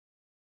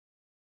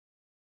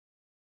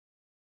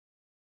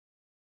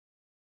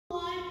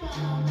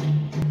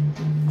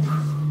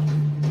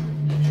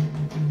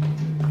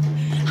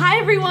Hi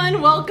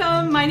everyone,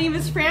 welcome. My name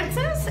is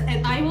Frances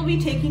and I will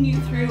be taking you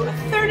through a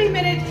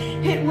 30-minute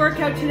HIIT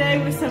workout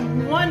today with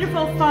some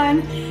wonderful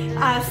fun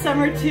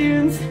summer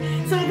tunes.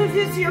 So if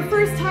this is your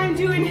first time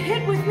doing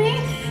HIIT with me,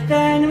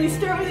 then we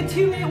start with a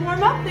 2-minute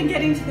warm-up, then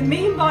get into the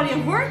main body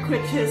of work,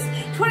 which is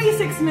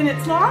 26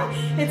 minutes long.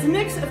 It's a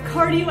mix of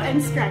cardio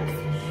and strength.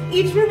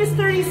 Each move is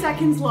 30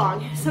 seconds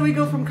long. So we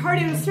go from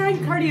cardio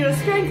to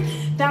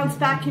strength, bounce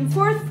back and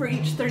forth for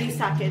each 30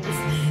 seconds.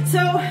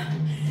 So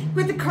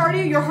with the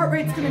cardio, your heart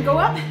rate's gonna go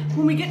up.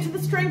 When we get to the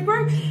strength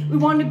work, we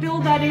want to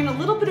build that in a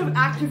little bit of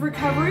active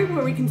recovery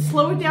where we can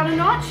slow it down a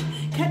notch,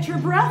 catch your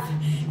breath,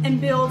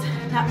 and build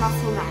that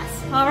muscle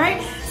mass. All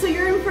right, so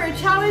you're in for a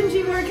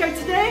challenging workout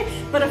today,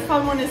 but a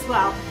fun one as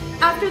well.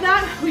 After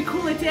that, we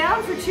cool it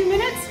down for 2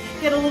 minutes,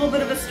 get a little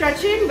bit of a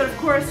stretching, but of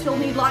course, you'll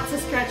need lots of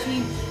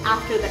stretching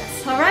after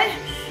this, all right?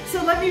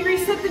 So let me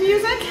reset the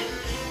music,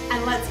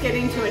 and let's get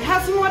into it.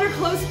 Have some water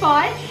close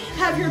by.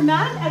 Have your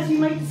mat as you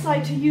might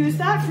decide to use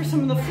that for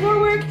some of the floor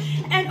work.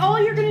 And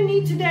all you're gonna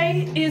need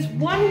today is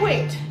one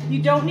weight.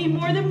 You don't need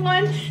more than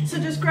one, so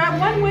just grab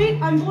one weight.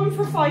 I'm going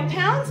for 5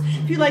 pounds.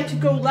 If you like to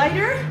go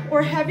lighter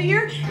or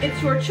heavier,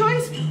 it's your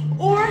choice,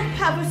 or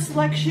have a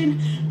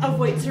selection of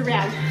weights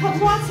around.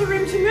 Have lots of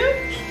room to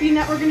move, being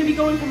that we're gonna be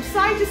going from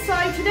side to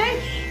side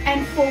today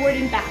and forward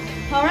and back,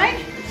 all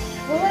right?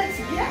 Well, let's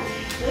get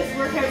this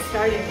workout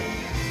started.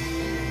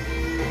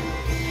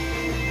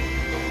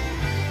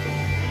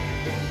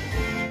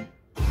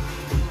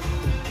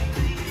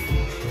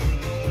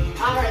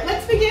 All right,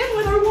 let's begin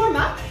with our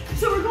warm-up.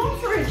 So we're going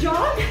for a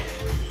jog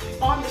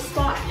on the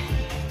spot.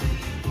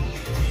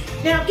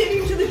 Now,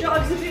 getting to the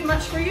jog is a bit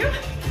much for you.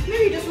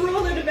 Maybe just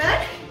roll out of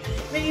bed.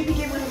 Maybe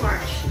begin with a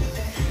march.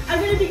 I'm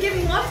going to be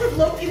giving lots of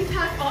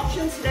low-impact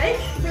options today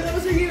for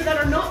those of you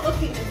that are not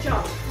looking to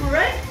jump, all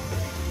right?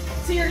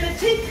 So you're going to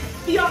take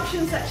the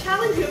options that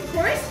challenge you, of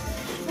course,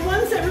 the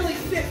ones that really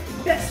fit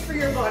best for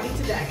your body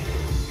today.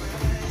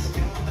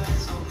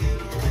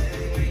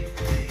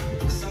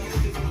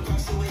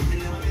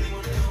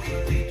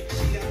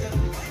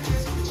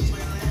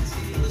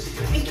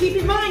 Keep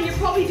in mind, you're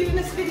probably doing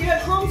this video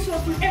at home, so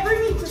if you ever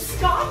need to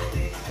stop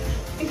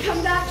and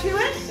come back to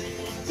it,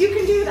 you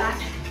can do that.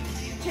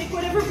 Take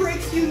whatever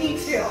breaks you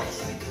need to.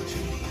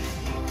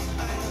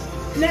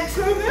 Next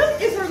move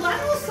is our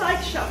lateral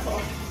side shuffle.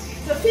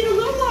 So feet a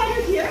little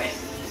wider here,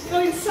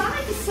 going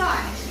side to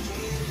side.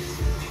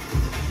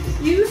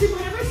 Using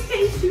whatever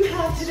space you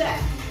have today.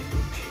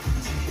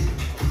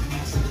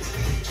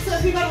 So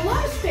if you've got a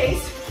lot of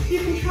space, you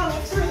can travel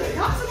further.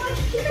 Not so much,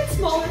 keep it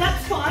smaller,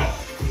 that's fine.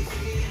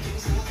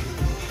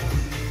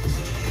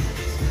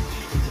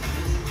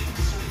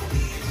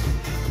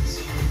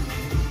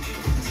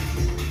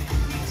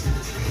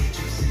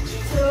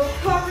 So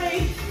heart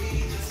rate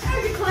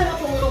starting to climb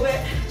up a little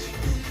bit.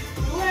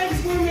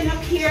 Legs warming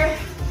up here.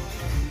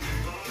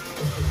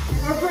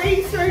 Our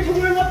brain's starting to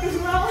warm up as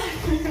well.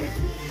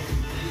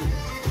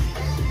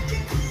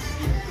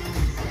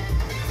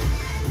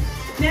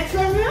 Next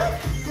our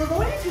move, we're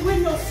going into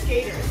windmill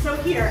skaters. So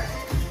here,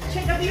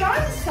 check out the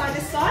arms, side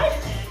to side,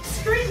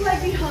 straight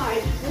leg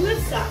behind,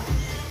 lifts up,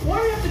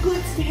 warming up the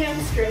glutes and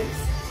hamstrings.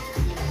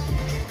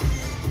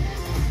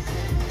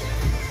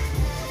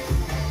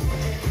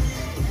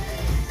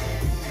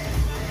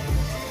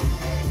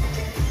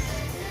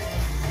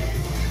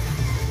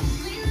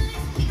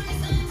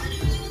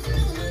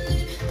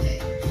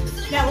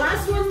 Now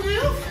last one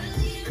move,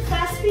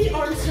 fast feet,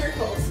 arm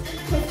circles.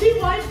 So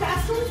feet wide,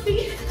 fast on the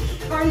feet,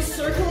 arms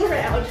circle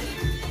around.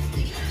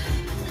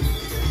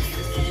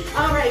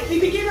 All right,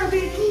 we begin our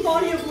main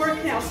body of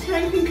work now,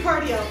 strength and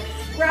cardio.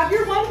 Grab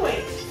your one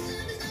weight.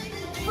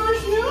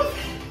 First move,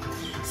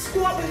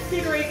 squat with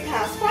figure 8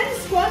 pass. Find a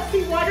squat,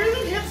 feet wider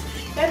than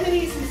hips, bend the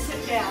knees and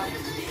sit down.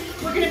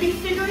 We're gonna be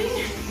figuring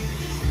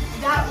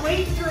that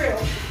weight through,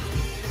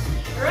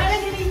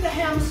 right underneath the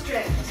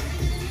hamstring.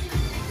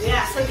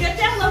 Yeah, so get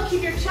down low,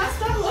 keep your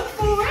chest up, look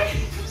forward.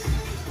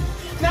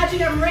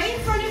 Imagine I'm right in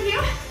front of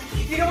you.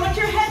 You don't want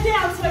your head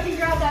down so I can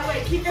grab that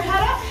weight. Keep your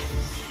head up,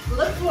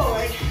 look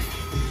forward.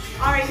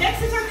 All right,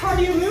 next is our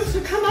cardio move, so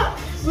come up,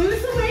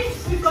 lose the weight.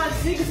 We've got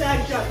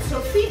zigzag jumps.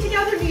 So feet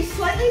together, knees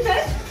slightly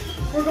bent.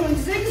 We're going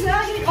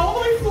zigzagging all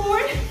the way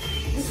forward,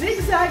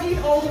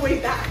 zigzagging all the way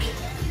back.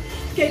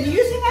 Again,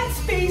 using that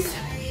space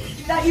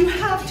that you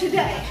have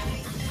today.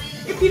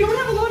 If you don't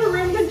have a lot of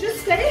room, then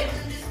just stay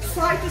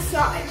side to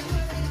side.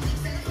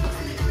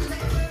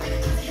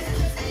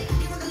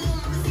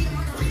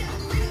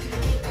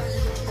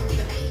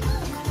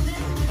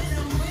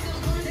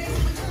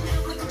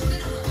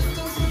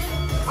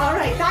 All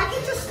right, back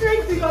into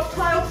strength, we've got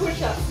plyo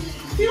push-ups.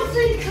 Feel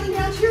free to come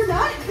down to your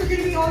mat. We're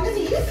gonna be on the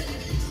knees.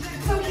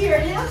 So here,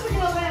 hands are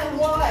gonna land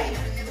wide,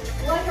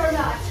 like our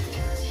mat.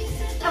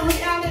 And we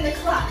end in a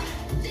clap.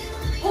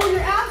 Pull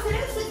your abs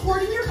in,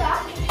 supporting your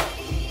back.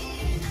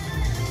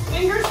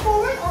 Fingers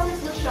forward on the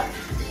push-up.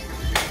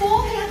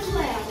 Full hands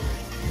land.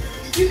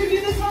 You can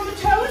do this on the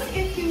toes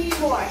if you need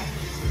more.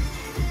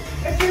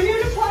 If you're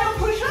new to plyo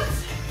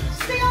push-ups,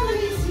 stay on the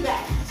knees today.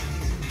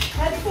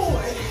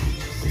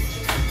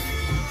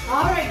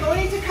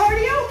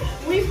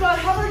 got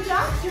hover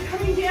jacks. You're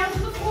coming down to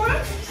the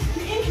forearms.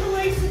 You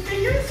interlace the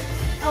fingers.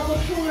 Elbow,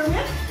 shoulder,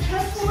 width.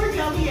 Chest forward,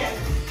 belly in.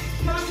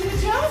 Come up to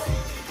the toes.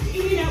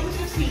 Eating out with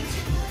the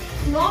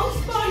feet. Long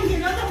spine here.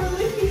 Now that we're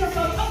lifting our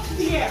bum up to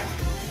the air.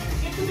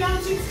 If the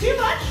bouncing's too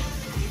much,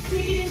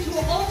 take it into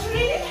an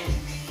alternating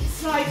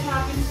side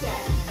tap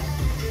instead.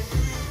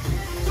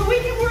 So we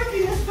can work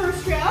in this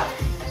first round,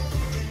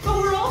 but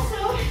we're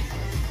also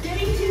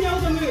getting to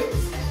know the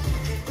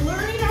moves,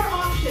 learning our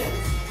options,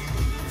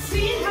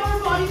 seeing how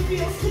our body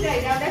feels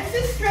today. Now next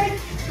is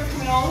strength. We're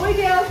coming all the way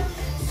down,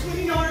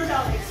 swimming on our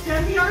belly.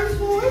 Extend the arms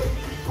forward,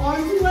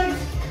 arms and legs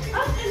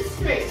up and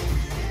straight.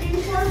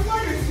 Into our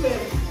flutter swim.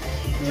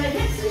 Let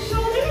hips and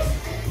shoulders,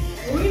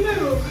 we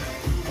move.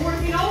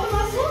 Working all the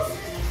muscles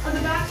on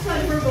the back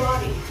side of our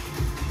body.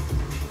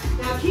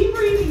 Now keep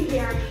breathing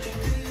here.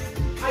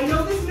 I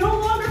know this no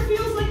longer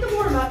feels like the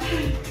warm-up.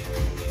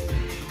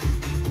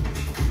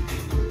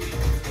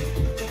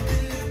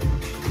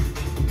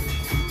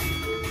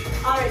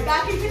 All right,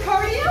 back into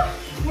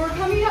cardio. We're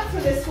coming up for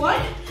this one.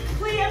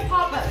 Plie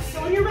pop-ups.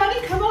 So when you're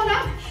ready, come on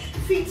up.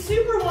 Feet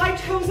super wide,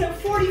 toes out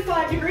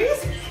 45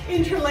 degrees.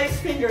 Interlace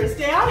fingers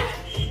down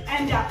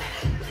and up.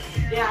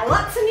 Yeah,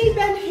 lots of knee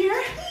bend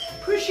here.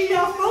 Pushing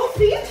off both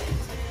feet.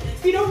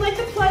 If you don't like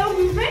the plyo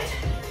movement,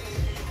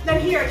 then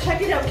here,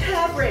 check it out,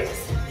 calf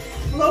raise.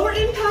 Lower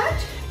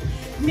impact,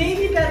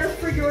 maybe better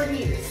for your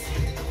knees.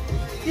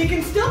 You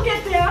can still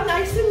get down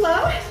nice and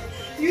low.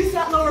 Use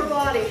that lower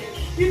body.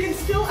 You can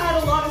still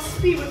add a lot of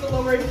speed with the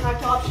lower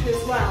impact option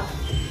as well.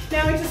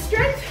 Now into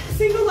strength,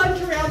 single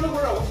lunge around the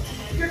world.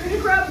 You're gonna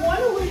grab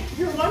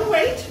your one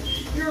weight.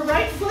 Your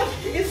right foot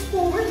is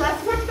forward,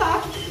 left foot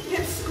back,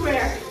 hips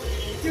square.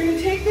 You're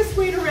gonna take this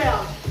weight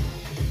around.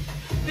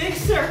 Big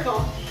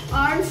circle,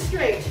 arms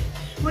straight.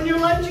 When you're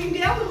lunging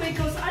down, the weight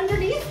goes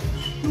underneath,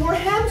 more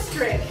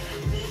hamstring.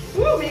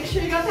 Woo, make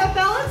sure you got that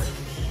balance.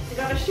 You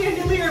got a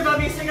chandelier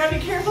above you, so you gotta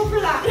be careful for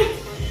that.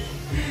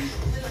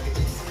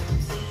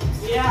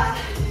 Yeah.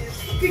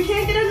 If you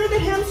can't get under the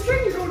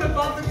hamstring, you're going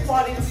above the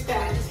quad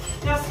instead.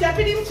 Now step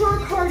it in for our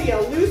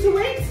cardio. Lose the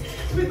weights.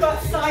 We've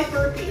got side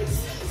burpees.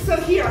 So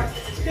here,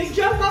 big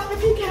jump up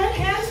if you can,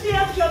 hands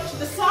down, jump to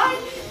the side,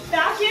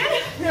 back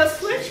in. Now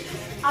switch,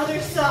 other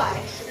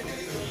side.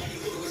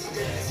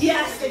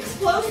 Yes,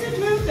 explosive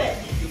movement.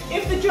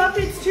 If the jump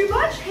is too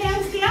much,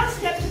 hands down,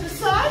 step to the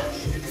side,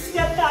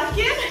 step back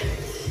in.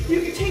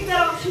 You can take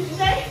that option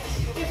today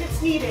if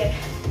it's needed.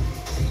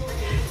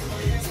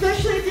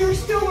 Especially if you're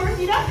still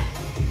working up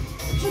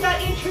to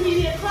that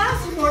intermediate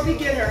class or more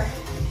beginner.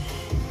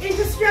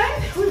 Into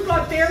strength, we've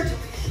got bear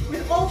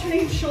with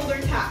alternating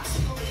shoulder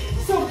taps.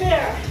 So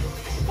bear,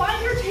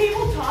 find your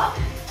tabletop,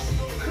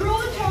 curl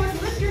the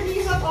toes, lift your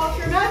knees up off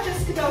your mat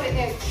just about an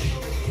inch.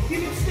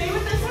 You can stay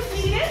with this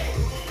if needed.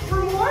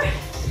 For more,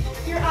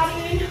 you're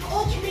adding in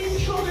alternating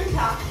shoulder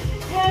tap.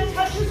 Hand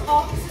touches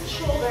opposite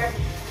shoulder.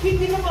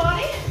 Keeping the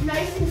body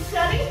nice and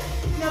steady,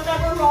 now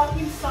that we're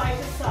rocking side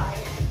to side.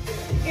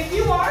 If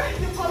you are,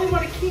 you'll probably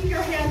want to keep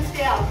your hands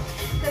down.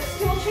 That's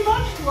still too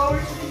much, lower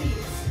to the knees.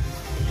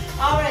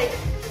 All right,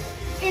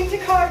 into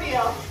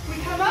cardio.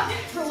 We come up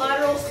for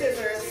lateral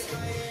scissors.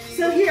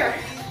 So here,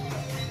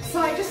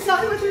 side to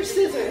side with your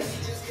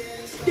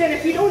scissors. Again,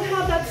 if you don't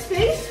have that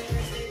space,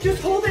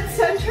 just hold it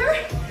center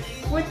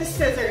with the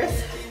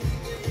scissors.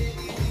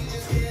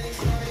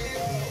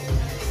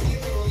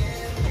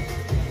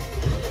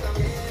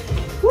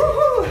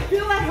 Woohoo!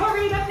 Feel that heart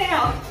rate up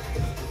now.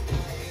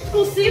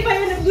 We'll see if I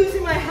end up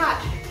losing my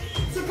hat.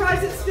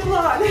 Surprised it's still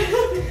on.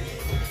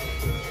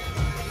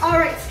 All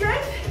right,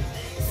 strength.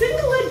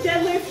 Single leg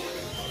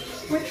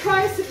deadlift with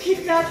tricep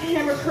kick back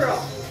hammer curl.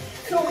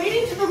 So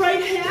weighting to the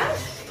right hand,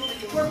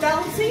 we're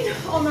balancing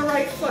on the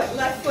right foot,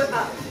 left foot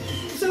up.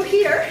 So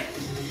here,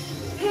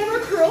 hammer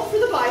curl for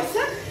the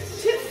bicep,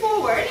 tip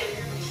forward,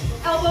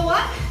 elbow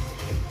up,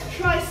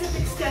 tricep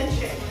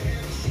extension.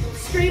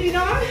 Straighten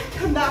arm,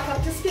 come back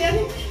up to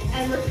standing,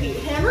 and repeat.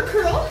 Hammer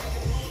curl,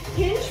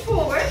 hinge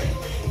forward,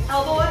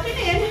 elbow up and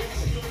in,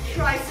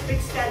 tricep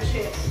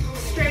extension.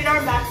 Straight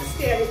arm back to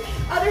standing.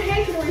 Other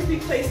hand can always be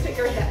placed at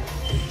your hip.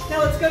 Now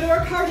let's go to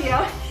our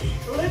cardio.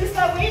 Lose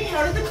that weight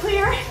out of the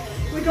clear.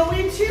 We go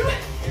into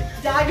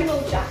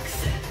diagonal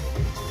jacks.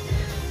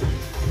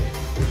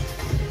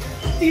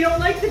 If you don't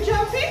like the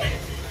jumping,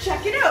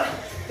 check it out.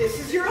 This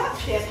is your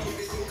option.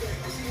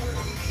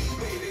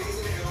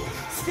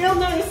 Still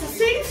notice the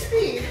same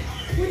speed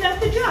without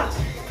the jump.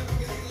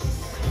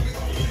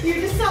 You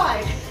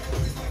decide.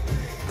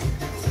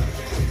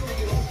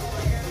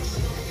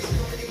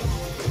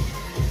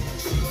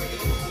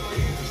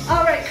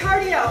 All right,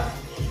 cardio.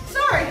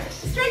 Sorry,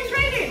 strength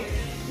training.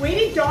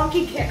 Weighted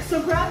donkey kick. So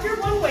grab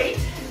your one weight,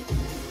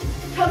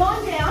 come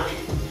on down.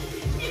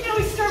 You can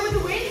always start with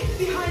the weight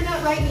behind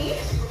that right knee.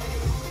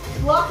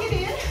 Lock it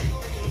in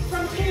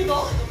from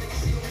table,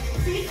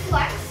 feet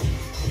flexed.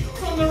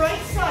 So on the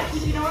right side,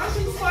 keeping arms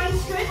and spine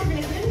straight, we're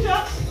gonna hinge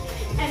up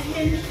and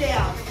hinge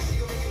down.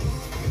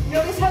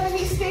 Notice how the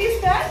knee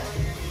stays bent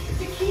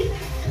to keep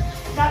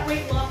that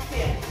weight locked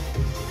in.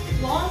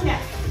 Long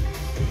neck.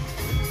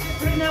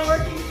 We're now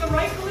working the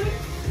right glute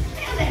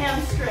and the hamstring.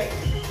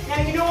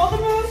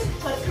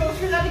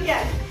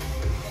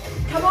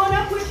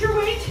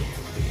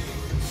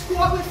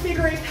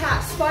 great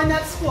pass. Find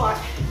that squat.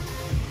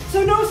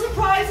 So no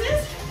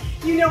surprises.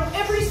 You know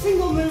every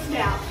single move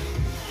now.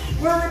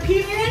 We're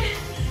repeating it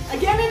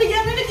again and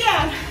again and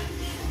again.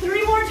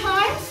 3 more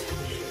times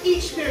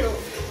each move.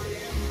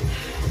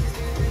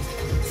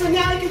 So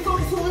now you can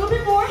focus a little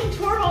bit more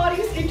into our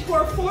bodies, into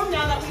our form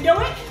now that we know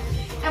it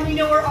and we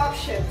know our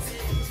options.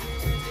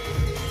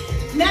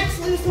 Next,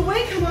 lose the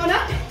weight, come on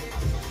up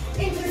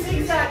into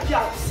zigzag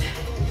jumps.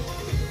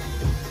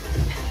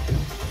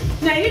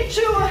 Now you didn't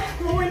show a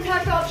lower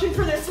impact option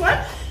for this one,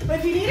 but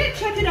if you need it,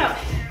 check it out.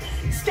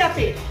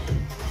 Stepping,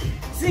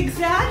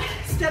 zigzag,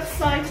 step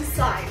side to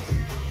side.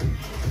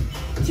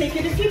 Take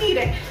it if you need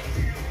it.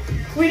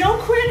 We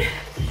don't quit,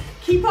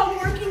 keep on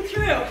working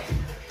through.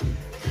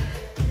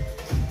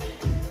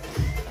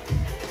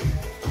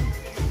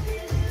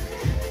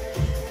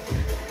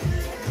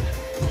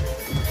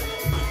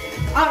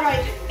 All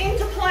right,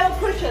 into plyo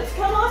push-ups.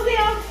 Come on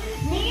down,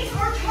 knees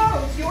or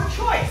toes, your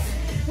choice.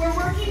 We're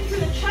working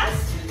through the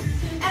chest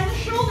and the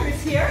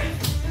shoulders here.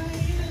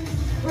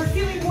 We're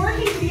feeling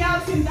working to the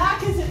abs and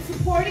back as it's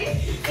supporting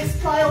this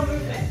plyo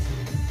movement.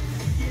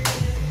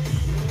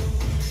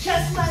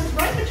 Chest lands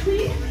right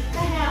between the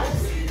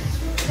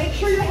hands. Make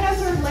sure your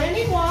hands are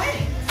landing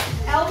wide,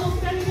 elbows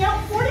bending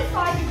out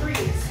 45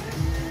 degrees.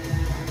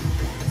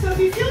 So if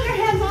you feel your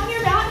hands on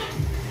your back,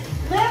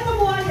 land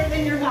them wider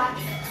than your back.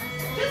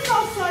 Just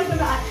outside the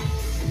mat.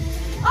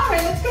 All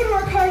right, let's go to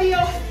our cardio.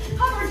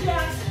 Hover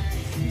jacks,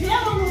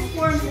 down on those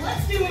forms.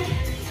 Let's do it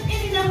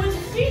in and out with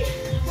the feet,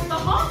 with a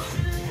hop,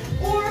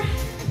 or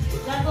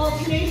that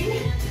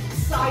alternating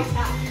side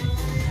tap.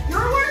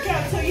 Your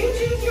workout, so you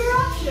choose your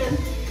option.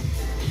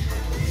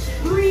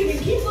 Breathe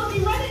and keep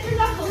looking right at your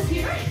knuckles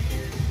here.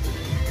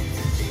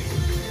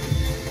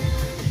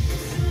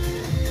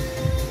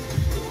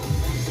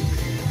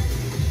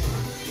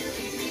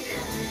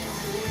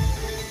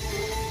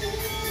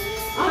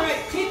 All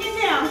right, take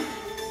it down.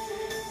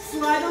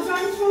 Slide those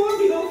arms forward,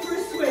 you go for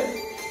a swim.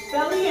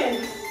 Belly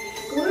in,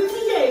 glutes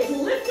engaged,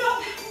 lift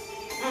up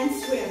and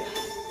swim.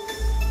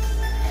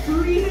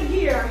 Breathe in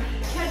here,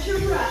 catch your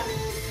breath.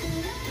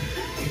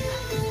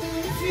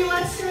 Feel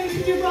that strength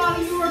in your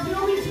body you are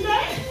building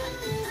today.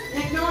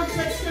 And acknowledge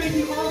that strength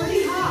you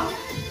already have.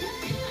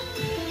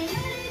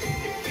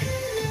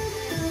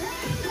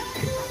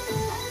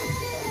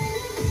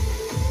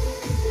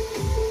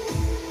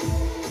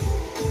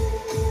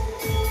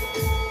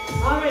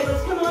 All right,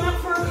 let's come on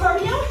up for our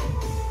cardio.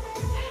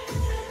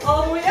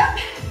 All the way up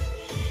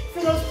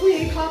for those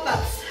plie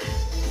pop-ups.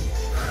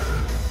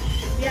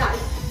 Yeah,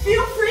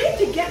 feel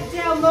free to get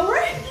down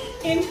lower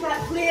into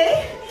that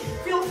plie.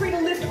 Feel free to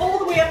lift all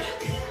the way up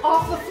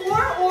off the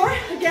floor, or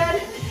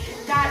again,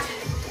 that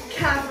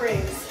calf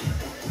raise.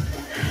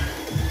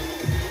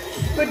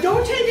 But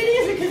don't take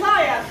it easy, because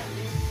I am.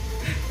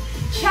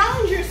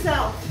 Challenge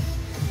yourself,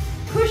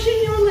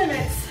 pushing your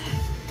limits.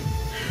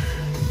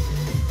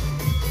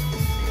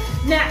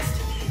 Next,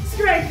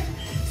 strength.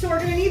 So we're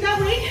gonna need that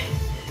weight.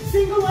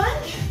 Single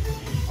lunge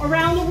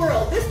around the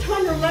world. This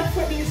time your left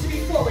foot needs to be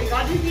forward. You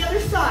gotta do the other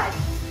side.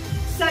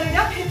 Set it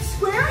up, hips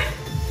square,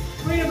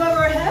 right above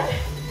our head.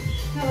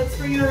 Now let's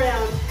bring it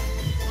around.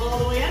 All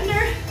the way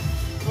under,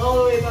 all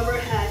the way above our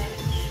head.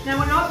 Now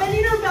we're not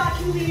bending our back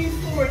and leaning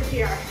forward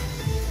here.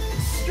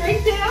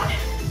 Straight down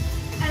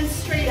and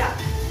straight up.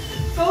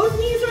 Both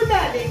knees are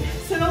bending,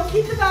 so don't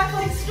keep the back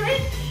leg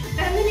straight.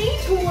 Bend the knee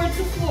towards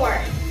the floor.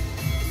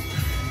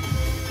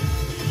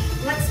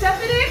 Let's step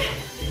it in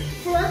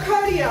for our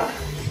cardio.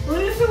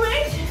 Lose the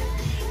weight.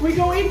 We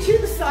go into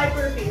the side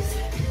burpees.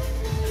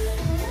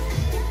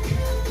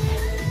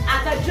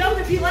 At that jump,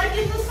 if you like,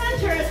 in the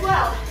center as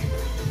well.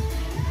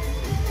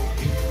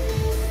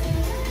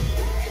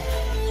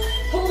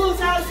 Pull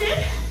those abs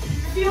in.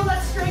 Feel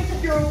that strength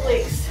of your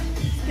obliques.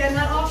 Again,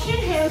 that option,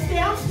 hands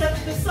down, step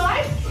to the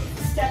side,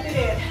 step it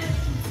in.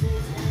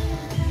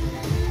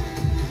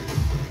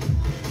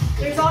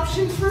 There's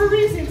options for a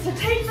reason, so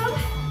take them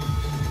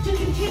to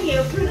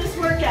continue through this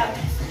workout.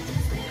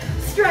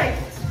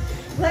 Strength.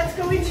 Let's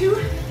go into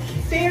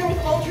bear with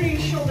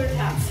alternating shoulder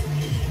taps.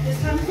 This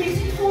time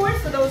facing forward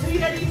for those of you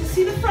that need to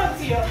see the front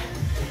view.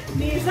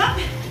 Knees up.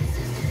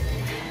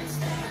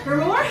 For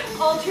more,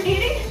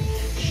 alternating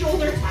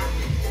shoulder tap.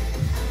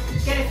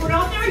 Again, if we're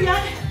not there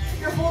yet,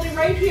 you're holding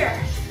right here.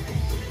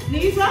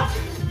 Knees up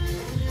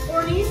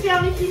or knees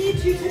down if you need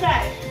to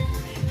today.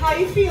 How are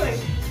you feeling?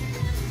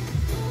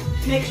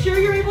 Make sure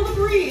you're able to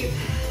breathe.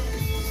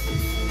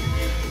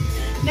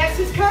 Next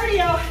is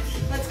cardio.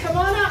 Let's come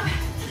on up.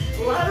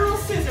 Lateral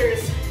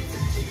scissors.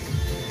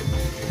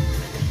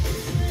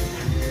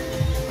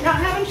 Now, I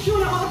haven't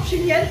shown an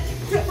option yet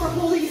except for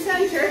holding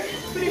center,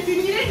 but if you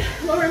need it,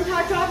 lower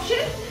impact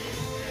option.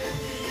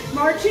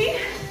 Marching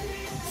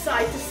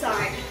side to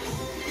side.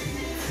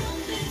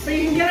 But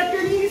you can get up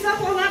your knees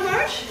up on that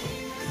march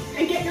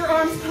and get your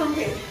arms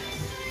pumping.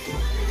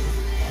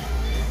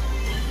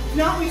 If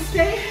not, we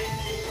stay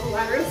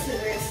lateral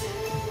scissors.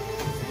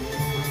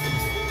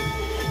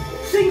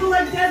 Single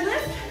leg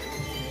deadlift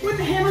with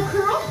the hammer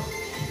curl,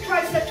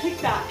 tricep kick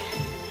back.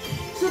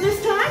 So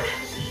this time,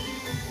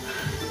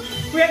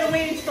 we getting the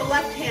weight into the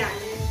left hand.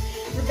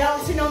 We're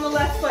balancing on the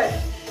left foot.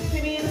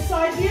 Maybe in the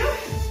side view.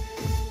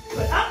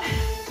 Foot up,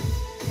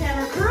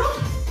 hammer curl,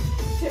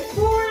 tip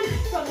forward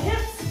from the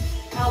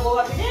hips, elbow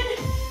up and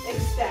in,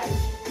 extend.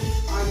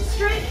 Arms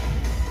straight,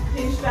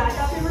 hinge back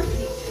up and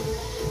repeat.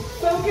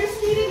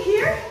 Focus needed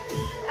here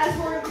as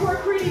we're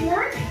incorporating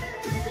work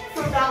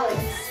for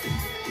balance.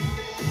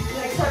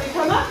 Next time you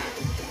come up,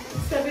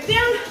 step it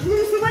down,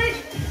 lose the weight.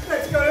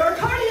 Let's go to our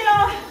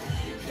cardio.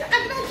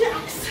 Diagonal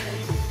jacks.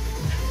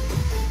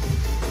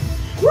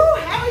 Woo,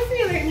 how are we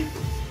feeling?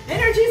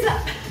 Energy's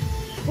up.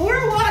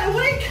 We're wide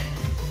awake.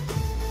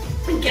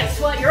 And guess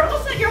what? You're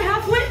almost at your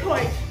halfway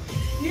point.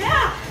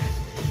 Yeah.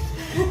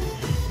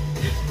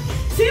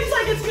 Seems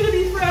like it's gonna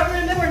be forever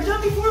and then we're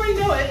done before we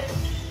know it.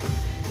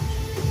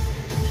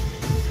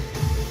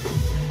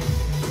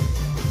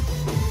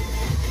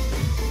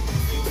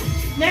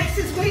 Next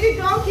is weighted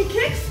donkey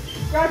kicks.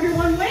 Grab your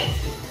one weight.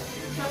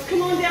 Let's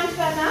come on down to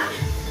that mat.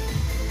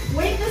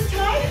 Weight this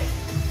time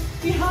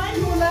behind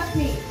your left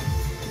knee.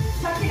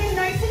 Tuck it in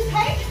nice and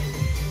tight.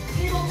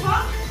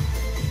 Tabletop.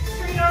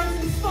 Straight arms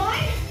and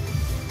spine.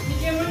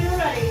 Begin when you're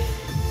ready.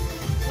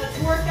 Let's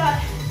work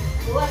that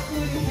left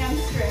glute and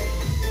hamstring.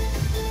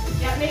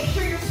 Yeah, make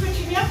sure you're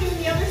switching up, doing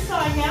the other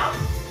side now.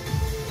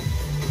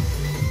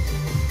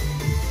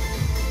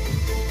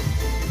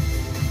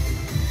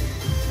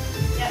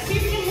 Yeah, see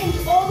if you can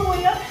hinge all the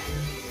way up.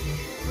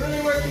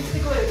 Really work into the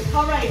glutes.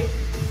 All right.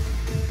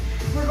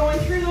 We're going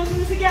through those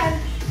ones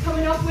again.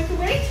 Coming up with the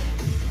weight.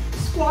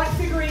 Squat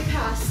figure eight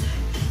pass.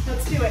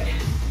 Let's do it.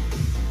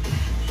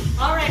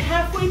 All right,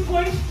 halfway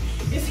point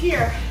is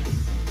here.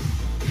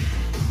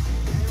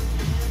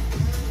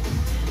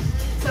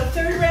 So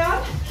third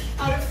round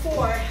out of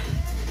 4.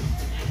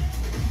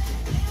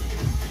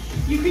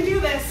 You can do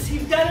this.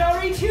 You've done it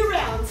already 2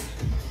 rounds.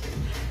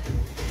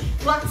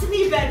 Lots of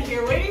knee bend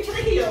here, waiting to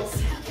the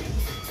heels.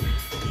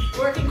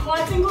 Working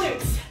quads and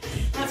glutes.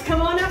 Let's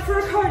come on up for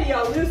a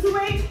cardio. Lose the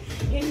weight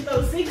into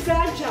those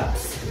zigzag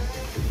jumps.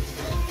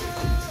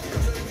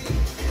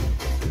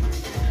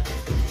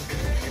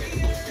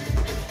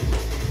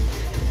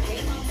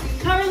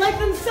 How I like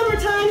them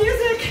summertime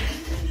music.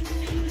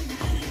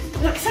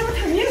 Look,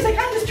 summertime music,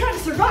 I'm just trying to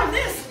survive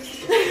this.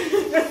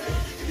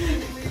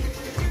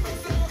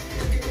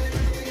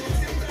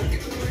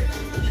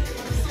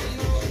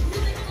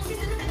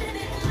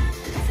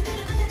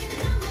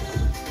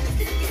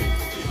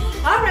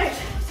 All right,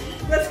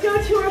 let's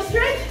go to our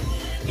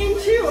strength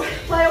into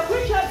plyo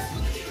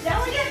push-ups.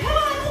 Down again, come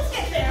on, let's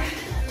get there.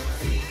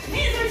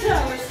 Knees or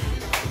toes.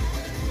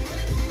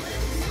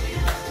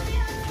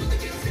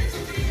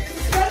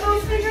 Spread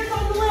those fingers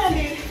on the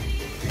landing.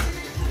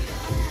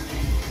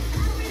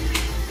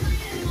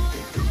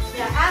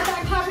 Yeah, add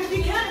that clap if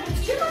you can. If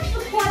it's too much to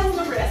apply on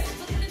the wrist,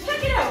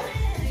 check it out.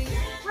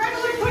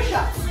 Regular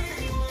push-ups.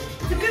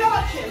 It's a good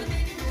option.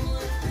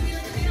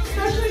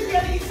 Especially if you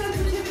have any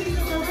sensitivities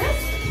with the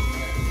wrist.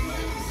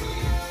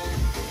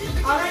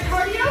 All right,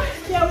 cardio.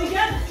 Down we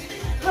go.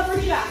 Cover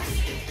jacks.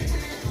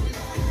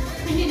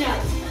 In and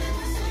out.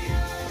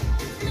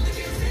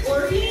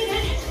 Or if you need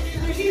it,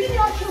 there's even the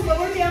option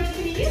lower down to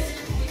the knees.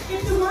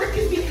 If the work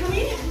is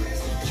becoming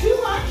too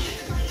much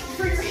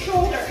for your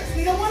shoulders.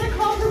 We don't want to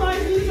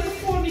compromise knees or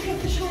form because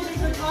the shoulders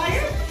are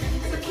tired.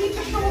 So keep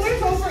the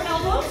shoulders over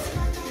elbows.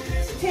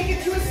 Take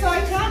it to a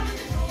side tap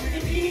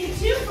if you need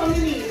to from the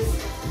knees.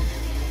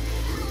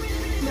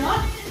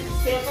 Not,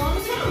 stay up on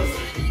the toes.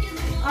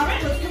 All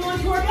right, let's come on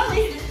to our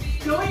belly.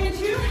 Going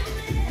into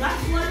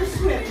left flutter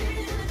swim.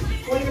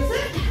 What is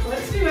it?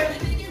 Let's do it.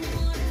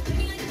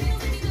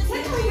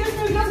 Technically, this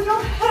one doesn't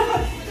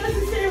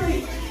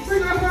necessarily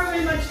bring our heart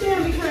rate much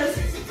down because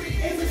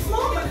it's a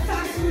small but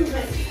fast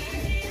movement.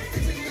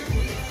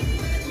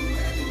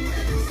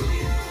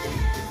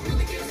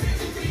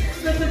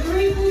 So it's a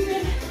great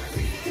movement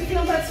to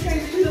feel that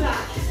strength through the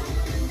back.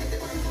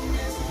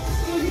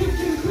 We'll move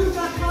to improve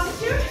that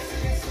posture.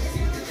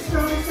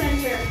 Strong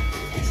center.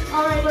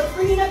 All right, let's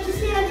bring it up to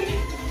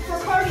standing for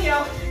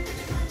cardio.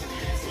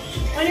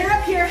 When you're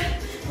up here,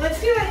 let's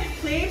do it.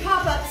 Play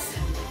pop-ups.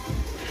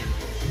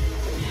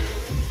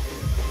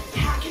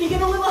 Can you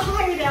get a little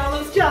higher now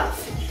on those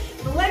jumps?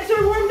 The legs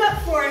are warmed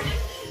up for it.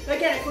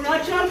 Again, if we're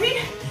not jumping,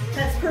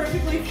 that's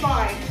perfectly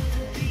fine.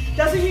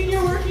 Doesn't mean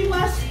you're working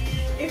less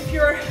if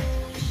you're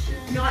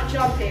not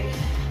jumping.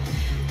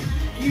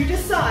 You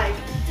decide.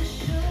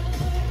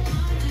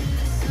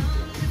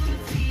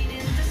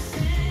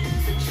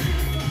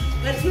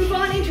 Let's move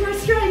on into our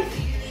strength.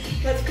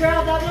 Let's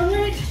grab that one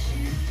right.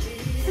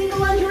 Single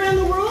lunge around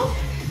the world.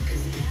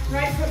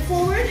 Right foot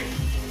forward,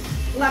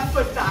 left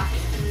foot back.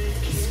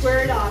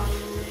 Square it off.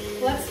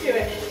 Let's do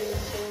it.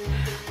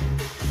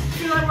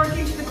 Feel I'm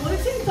working to the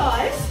glutes and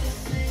thighs.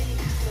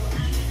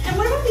 And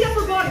what about the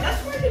upper body?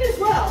 That's working as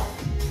well.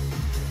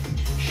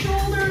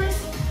 Shoulders,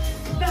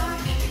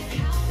 back.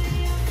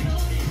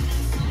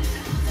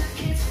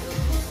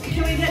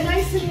 Can we get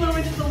nice and low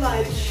into the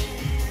lunge?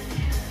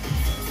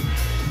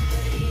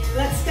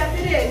 Let's step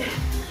it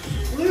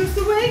in. Lose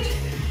the weight.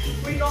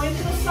 We go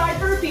into the side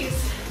burpees.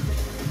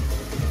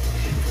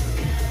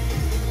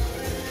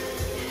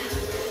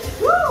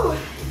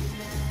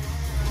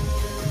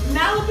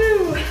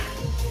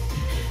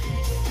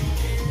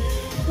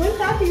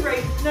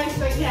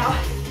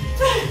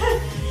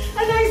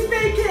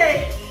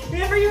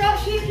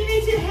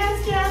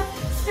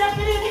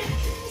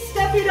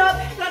 step it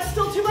up. That's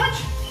still too much.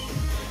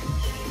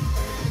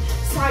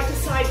 Side to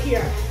side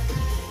here.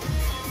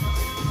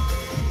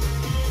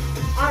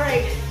 All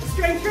right,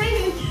 strength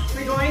training.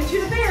 We're going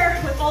to the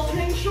bear with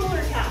alternating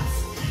shoulder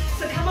taps.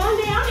 So come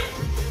on down,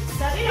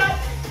 set it up,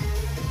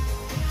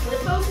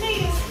 lift those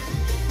knees.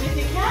 If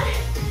you can,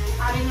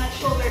 adding that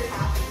shoulder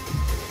tap.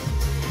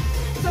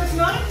 So it's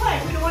not a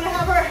plank. We don't want to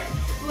have our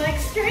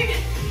legs straight.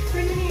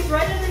 Bring the knees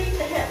right underneath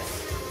the hips.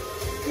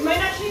 You might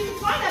actually even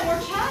find that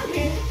more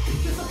challenging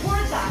to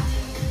support that.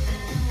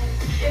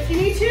 If you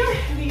need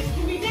to, knees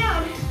can be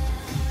down.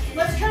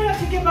 Let's try not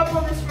to give up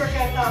on this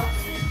workout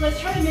though. Let's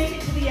try to make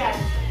it to the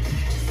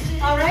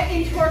end. All right,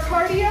 into our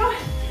cardio.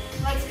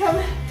 Let's come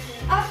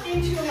up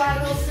into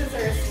lateral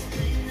scissors.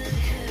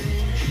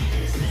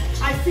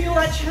 I feel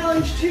that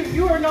challenge too.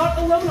 You are not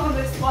alone on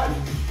this one.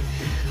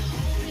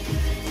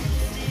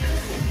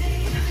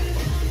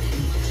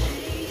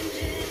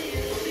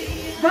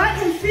 But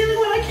I'm feeling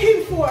what I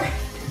came for.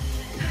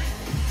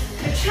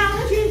 A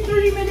challenging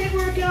 30-minute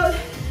workout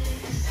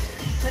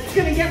that's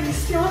gonna get me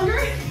stronger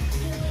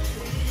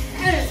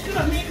and it's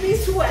gonna make me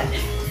sweat.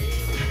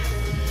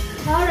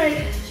 All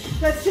right,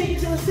 let's take it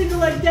to a single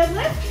leg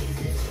deadlift.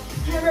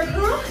 Hammer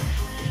curl,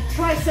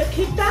 tricep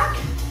kickback,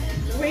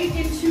 weight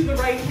into the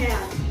right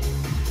hand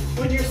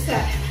when you're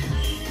set.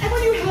 And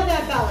when you have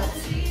that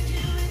balance,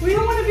 we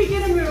don't want to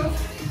begin a move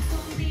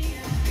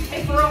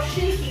if we're all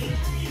shaky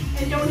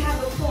and don't have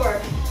the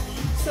form.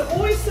 So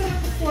always set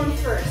up the form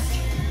first.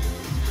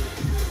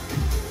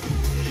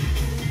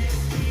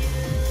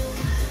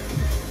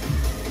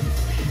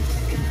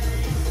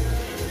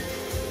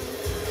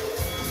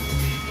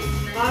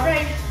 All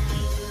right,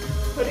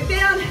 put it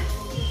down.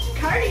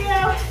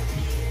 Cardio,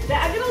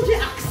 diagonal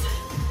jacks.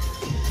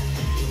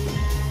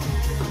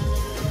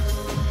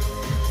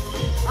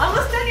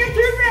 Almost done your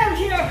third round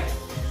here.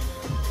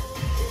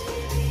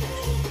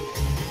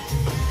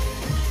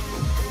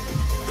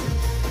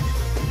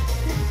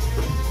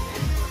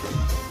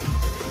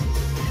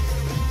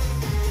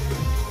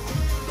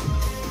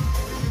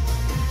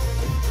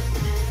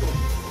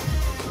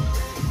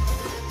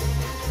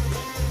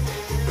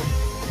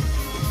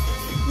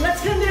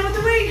 Let's come down with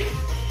the weight.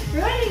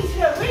 Right into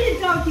it.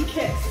 Weighted donkey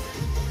kicks.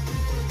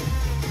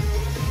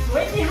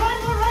 Weight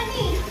behind the right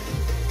knee.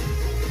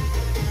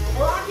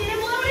 Lock it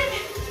and load it.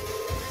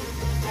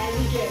 And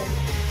begin.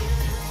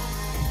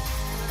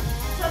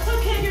 So it's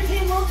okay if you're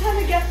taking a little time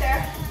to get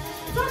there.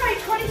 It's alright,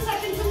 20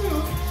 seconds to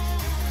move.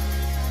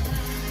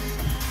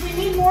 If we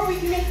need more, we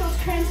can make those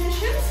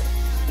transitions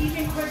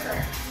even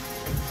quicker.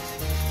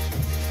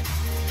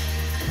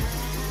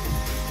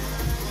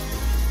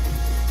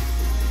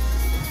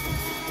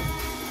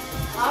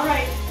 All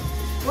right,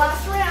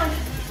 last round.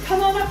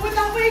 Come on up with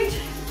that weight.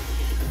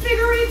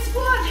 Figure eight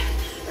squat.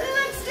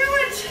 Let's do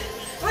it.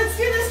 Let's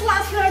do this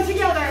last round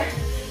together.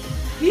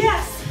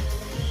 Yes,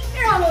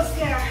 you're almost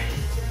there.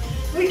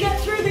 We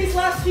get through these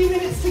last few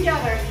minutes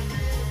together.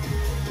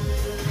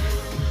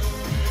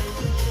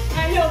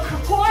 I know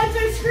quads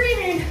are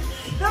screaming.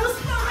 Those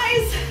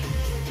thighs.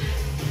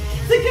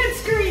 It's a good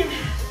scream.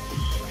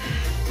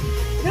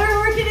 They're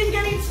working and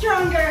getting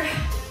stronger.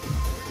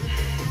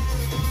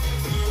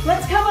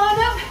 Let's come on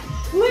up,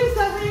 lose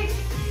that weight,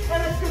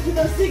 and let's go to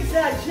those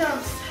zigzag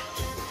jumps.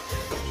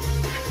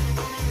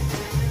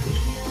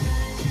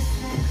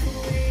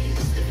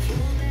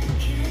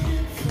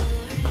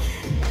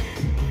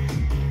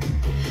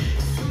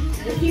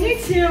 If you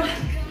need to,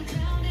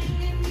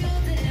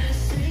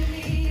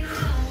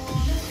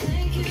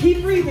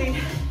 keep breathing.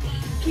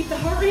 Keep the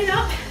heart rate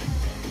up.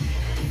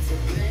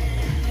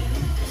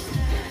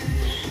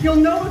 You'll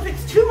know if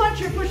it's too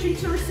much, you're pushing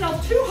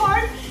yourself too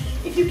hard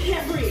if you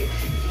can't breathe.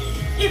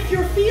 If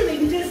you're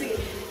feeling dizzy,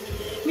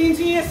 means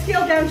you need to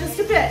scale down just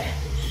a bit.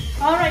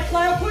 All right,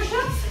 plyo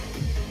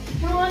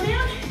push-ups. Come on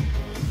down.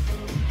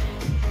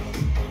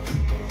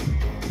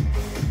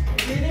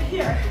 Breathe it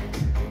here.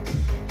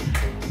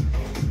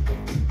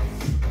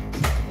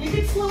 You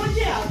can slow it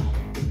down,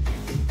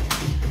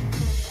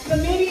 but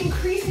maybe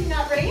increasing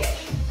that range.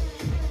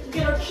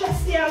 Get our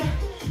chest down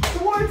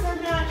towards our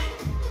mat.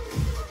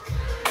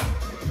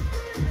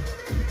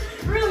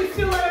 Really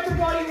feel that upper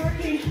body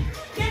working,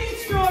 getting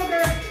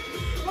stronger.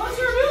 Most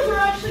of our moves are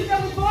actually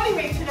done with body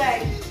weight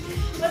today.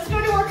 Let's go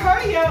to our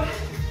cardio.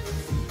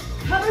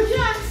 Cover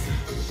jumps.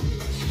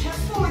 Chest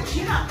forward,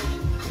 chin up.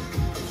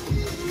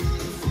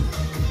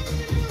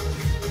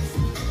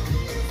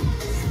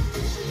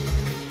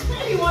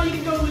 If you want, you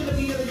can go with the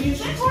beat of the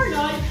music or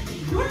not.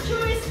 Your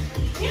choice.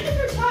 And if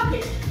you're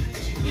talking,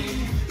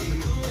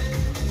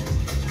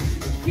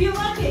 feel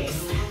that pace.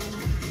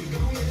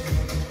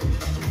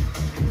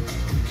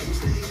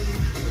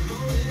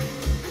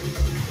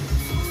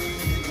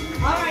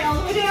 All right, all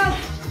the way down.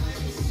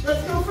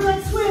 Let's go for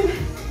that swim.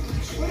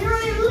 When you're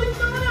ready, lift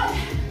them up.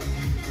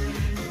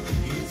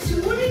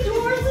 Swimming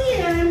towards the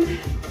end.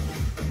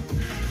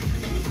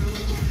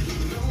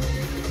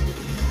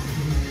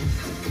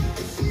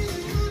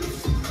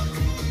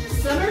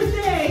 Summer's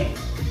day.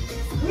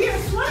 We are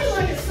sweating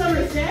like a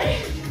summer's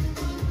day.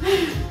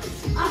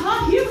 A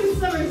hot, humid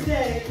summer's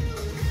day.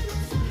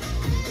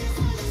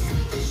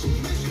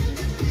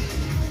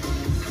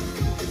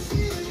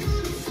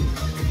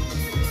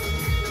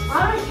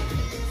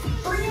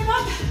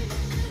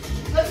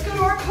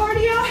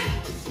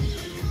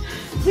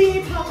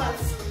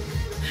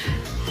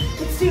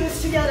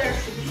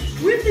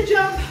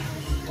 jump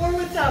or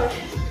without.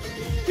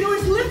 You can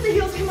always lift the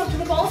heels, come up to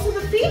the balls of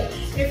the feet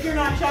if you're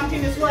not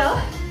jumping as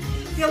well.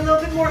 Get a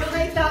little bit more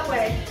height that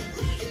way.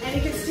 And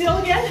you can still,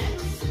 again,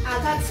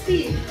 add that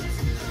speed.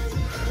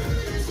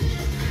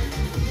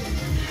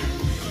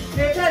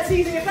 If that's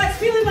easy, if that's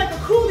feeling like a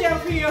cool down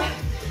for you,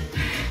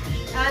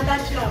 add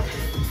that jump.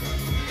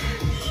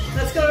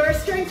 Let's go to our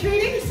strength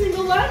training,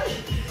 single lunge,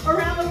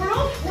 around the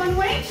world, one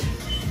weight,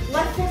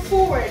 left foot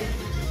forward.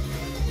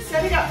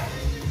 Set it up.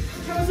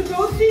 Toes of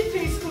both feet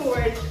face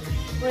forward.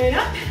 Lay it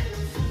up,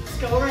 let's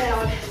go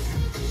around.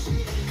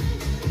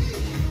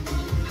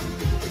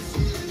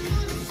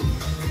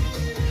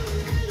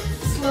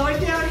 Slow it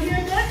down here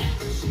a bit.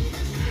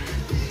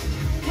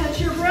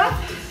 Catch your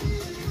breath.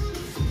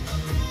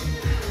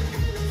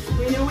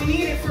 We know we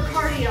need it for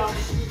cardio.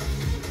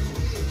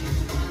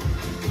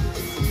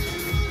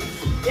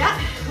 Yeah,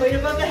 weight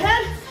above the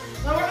head.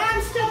 Lower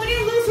arms, stability,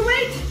 lose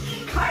weight.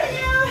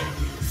 Cardio,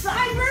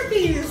 side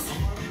burpees.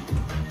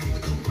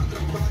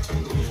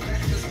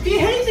 If you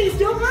hate these,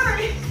 don't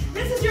worry.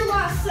 This is your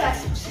last set.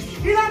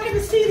 You're not going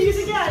to see these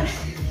again.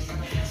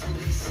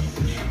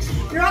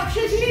 Your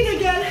option if you need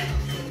again,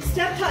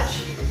 step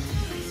touch.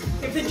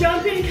 If the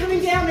jumping and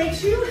coming down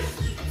makes you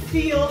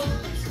feel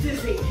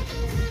dizzy.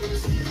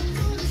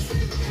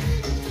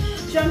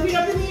 Jumping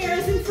up in the air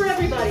isn't for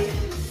everybody.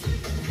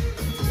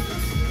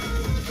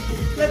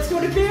 Let's go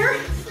to bear.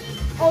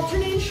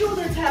 Alternating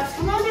shoulder taps.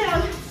 Come on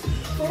down.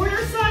 Forward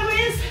or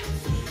sideways.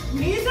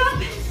 Knees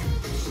up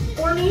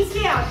or knees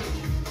down.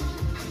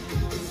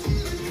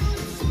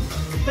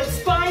 But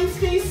spine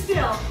stays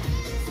still.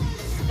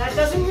 That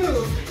doesn't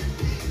move.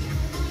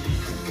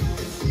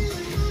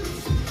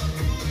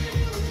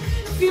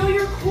 Feel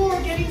your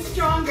core getting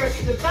stronger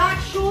through the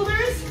back,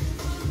 shoulders,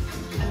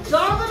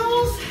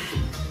 abdominals.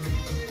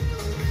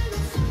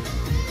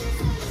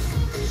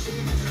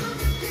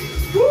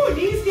 Woo,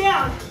 knees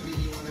down.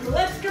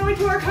 Let's go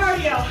into our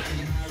cardio.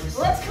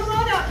 Let's come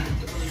on up.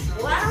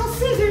 Lateral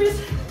scissors.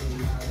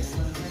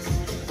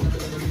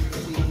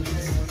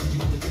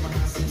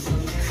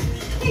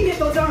 You can get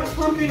those arms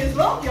pumping as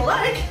well if you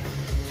like.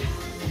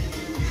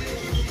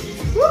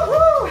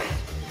 Woohoo!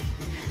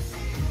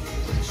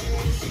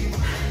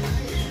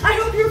 I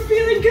hope you're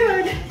feeling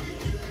good.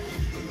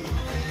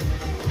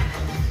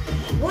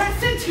 Less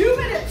than 2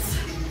 minutes.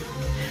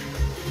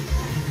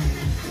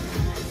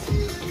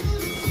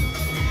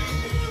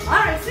 All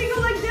right,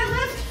 single leg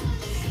deadlift,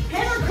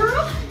 hammer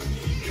curl,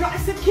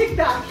 tricep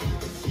kickback.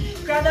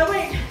 Grab that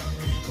weight.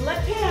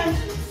 Left hand,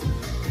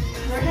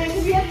 other hand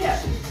can be at hip.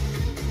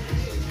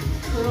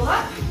 Curl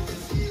up,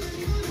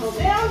 pull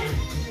down,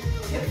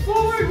 tip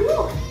forward,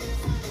 woo,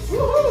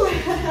 woohoo.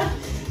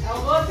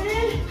 Elbow up and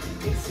in,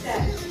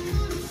 extend.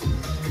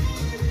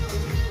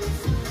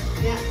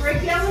 Yeah,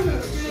 break down the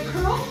move. Do the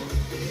curl,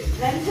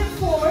 then tip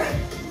forward,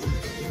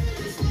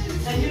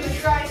 then do the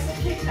tricep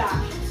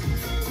kickback.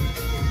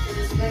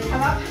 Then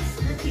come up,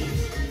 repeat.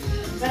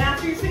 Then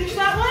after you finish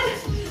that one,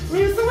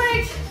 lose the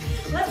weight.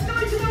 Let's go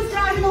into those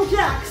diagonal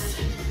jacks.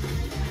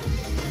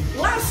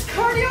 Last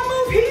cardio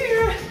move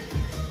here.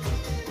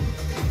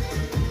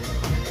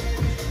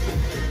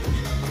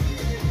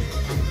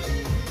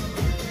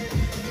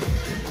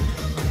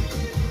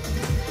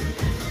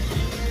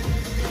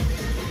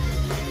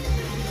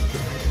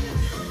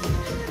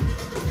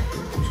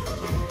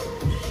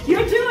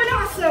 You're doing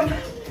awesome.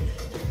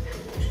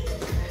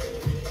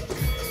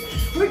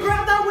 We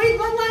grab that weight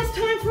one last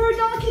time for our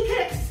donkey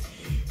kicks.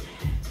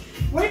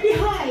 Right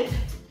behind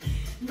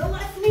the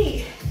left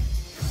knee.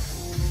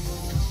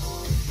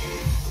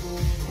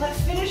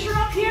 Let's finish her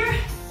up here.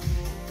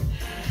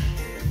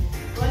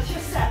 Let's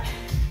just set.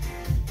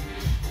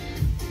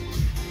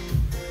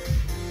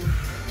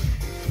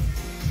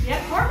 Yeah,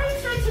 heart rate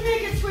starts to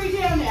make its way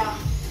down now.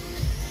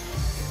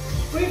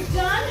 We've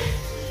done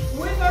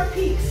with our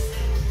peaks.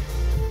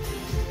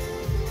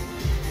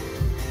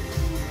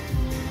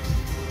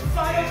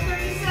 Final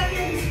 30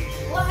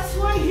 seconds. Last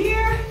one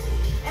here.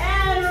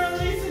 And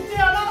release it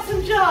down.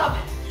 Awesome job.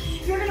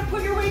 You're going to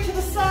put your weight to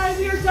the side.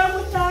 We are done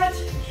with that.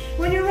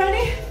 When you're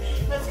ready,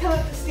 let's come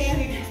up to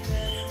standing.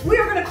 We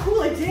are going to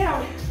cool it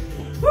down.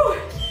 Woo.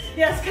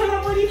 Yes, come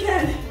up when you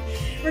can.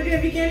 We're going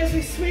to begin as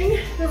we swing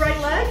the right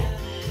leg.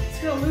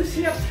 It's going to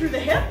loosen up through the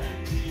hip.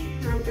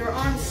 Your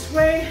arms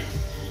sway.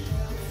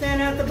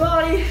 Fan out the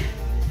body.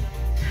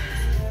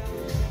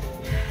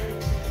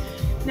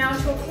 Now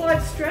into a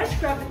quad stretch,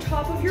 grab the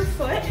top of your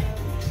foot,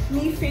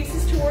 knee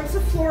faces towards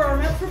the floor,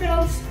 arm out for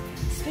balance,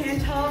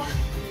 stand tall,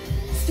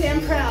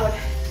 stand proud.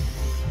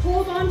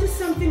 Hold on to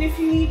something if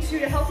you need to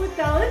help with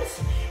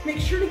balance. Make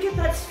sure to get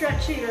that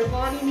stretching, our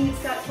body needs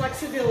that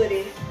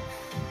flexibility.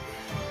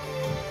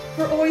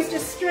 We're always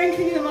just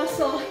strengthening the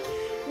muscle.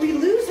 We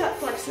lose that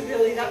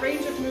flexibility, that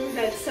range of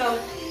movement. So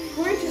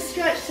we're going to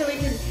stretch so we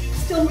can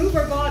still move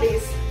our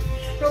bodies.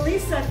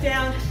 Release that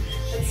down,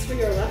 let's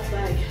swing our left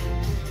leg.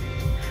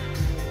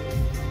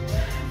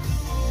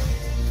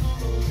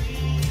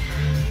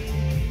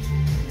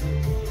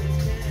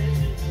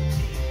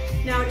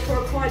 Now to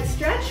our quad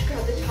stretch,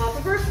 grab the top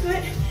of our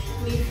foot,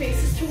 knee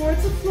faces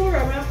towards the floor,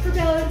 arm out for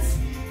balance,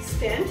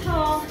 stand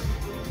tall.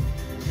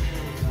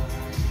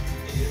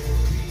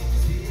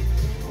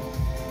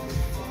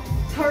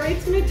 Heart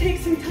rate's gonna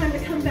take some time to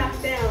come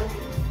back down.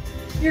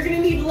 You're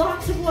gonna need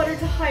lots of water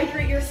to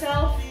hydrate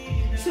yourself,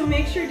 so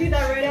make sure to do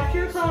that right after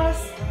your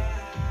class,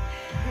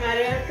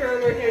 right after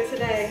our workout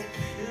today.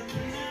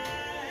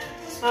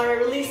 All right,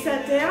 release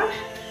that down,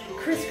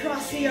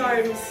 crisscross the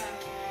arms.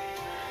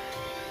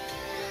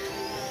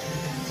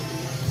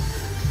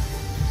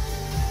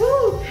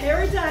 Woo,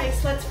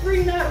 paradise. Let's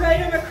bring that right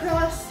arm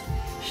across,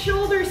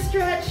 shoulder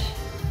stretch.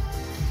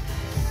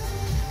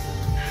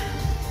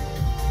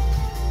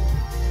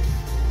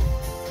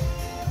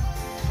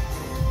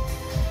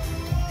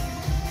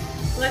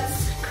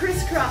 Let's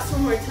crisscross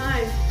one more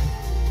time.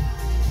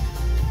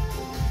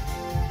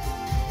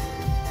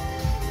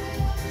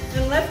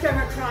 And left arm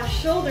across,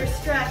 shoulder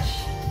stretch.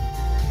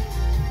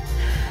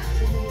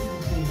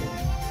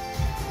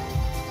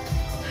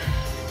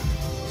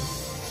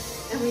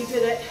 And we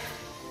did it.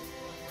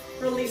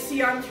 Release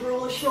the arms,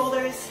 roll the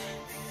shoulders,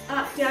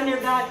 up, down your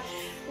back.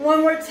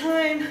 One more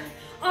time.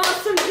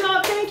 Awesome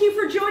job. Thank you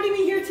for joining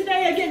me here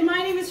today. Again,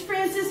 my name is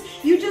Frances.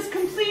 You just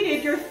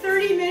completed your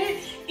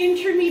 30-minute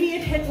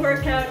intermediate HIIT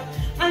workout.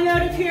 I'm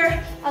out of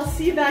here. I'll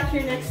see you back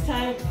here next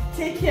time.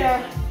 Take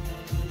care.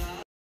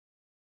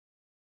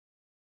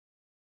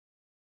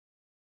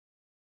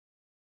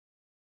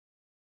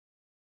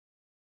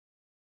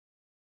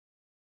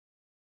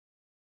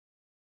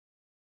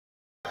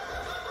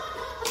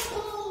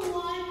 Oh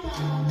my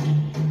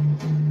God.